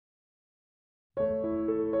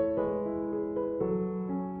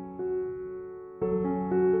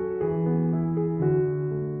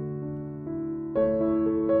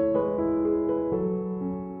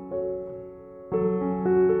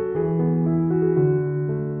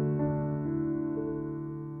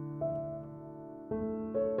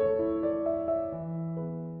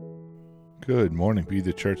Good morning, Be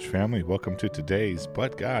the Church family. Welcome to today's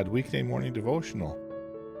But God Weekday Morning Devotional.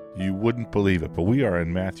 You wouldn't believe it, but we are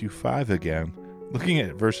in Matthew 5 again, looking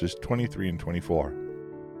at verses 23 and 24.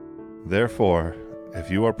 Therefore,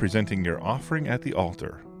 if you are presenting your offering at the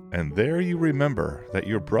altar, and there you remember that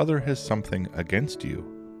your brother has something against you,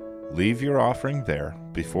 leave your offering there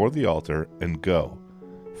before the altar and go.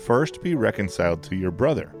 First be reconciled to your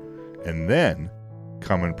brother, and then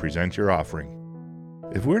come and present your offering.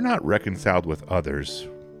 If we're not reconciled with others,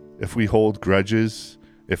 if we hold grudges,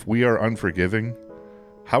 if we are unforgiving,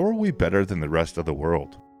 how are we better than the rest of the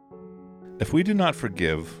world? If we do not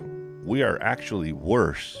forgive, we are actually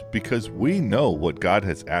worse because we know what God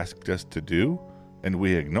has asked us to do and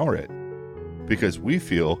we ignore it because we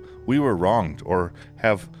feel we were wronged or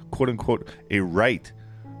have, quote unquote, a right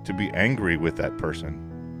to be angry with that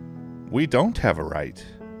person. We don't have a right.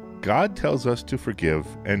 God tells us to forgive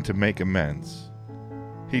and to make amends.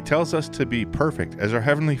 He tells us to be perfect as our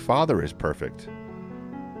Heavenly Father is perfect.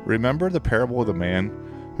 Remember the parable of the man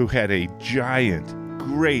who had a giant,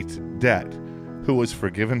 great debt, who was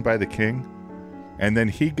forgiven by the king? And then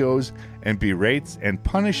he goes and berates and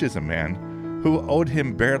punishes a man who owed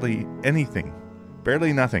him barely anything,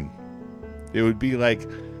 barely nothing. It would be like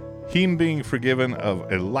him being forgiven of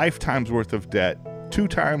a lifetime's worth of debt 2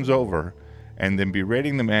 times over, and then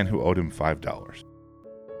berating the man who owed him $5.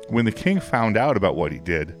 When the king found out about what he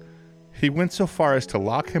did, he went so far as to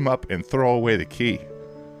lock him up and throw away the key.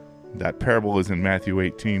 That parable is in Matthew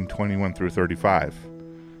 18, 21 through 35.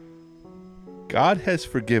 God has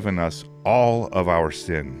forgiven us all of our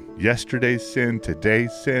sin, yesterday's sin,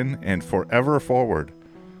 today's sin, and forever forward.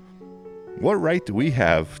 What right do we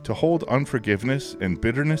have to hold unforgiveness and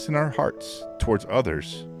bitterness in our hearts towards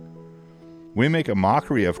others? We make a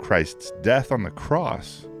mockery of Christ's death on the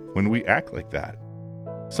cross when we act like that.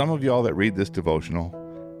 Some of y'all that read this devotional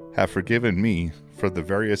have forgiven me for the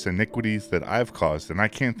various iniquities that I've caused, and I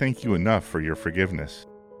can't thank you enough for your forgiveness.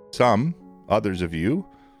 Some, others of you,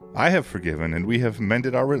 I have forgiven, and we have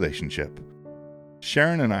mended our relationship.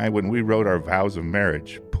 Sharon and I, when we wrote our vows of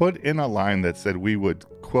marriage, put in a line that said we would,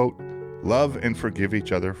 quote, love and forgive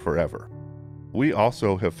each other forever. We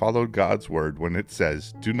also have followed God's word when it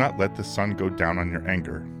says, do not let the sun go down on your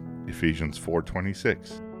anger, Ephesians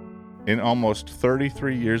 4:26. In almost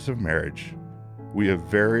 33 years of marriage, we have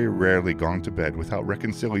very rarely gone to bed without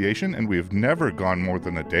reconciliation, and we have never gone more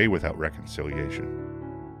than a day without reconciliation.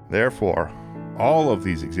 Therefore, all of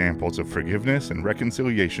these examples of forgiveness and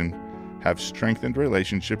reconciliation have strengthened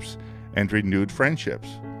relationships and renewed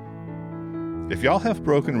friendships. If y'all have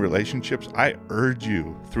broken relationships, I urge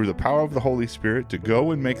you, through the power of the Holy Spirit, to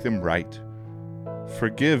go and make them right.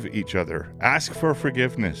 Forgive each other. Ask for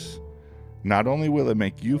forgiveness. Not only will it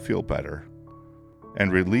make you feel better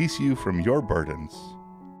and release you from your burdens,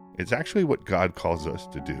 it's actually what God calls us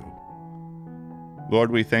to do. Lord,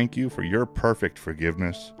 we thank you for your perfect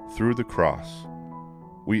forgiveness through the cross.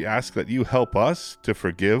 We ask that you help us to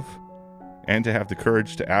forgive and to have the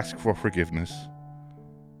courage to ask for forgiveness.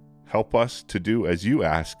 Help us to do as you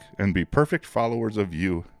ask and be perfect followers of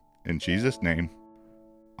you. In Jesus' name,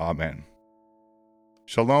 amen.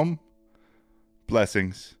 Shalom,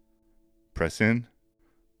 blessings. Press in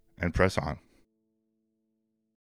and press on.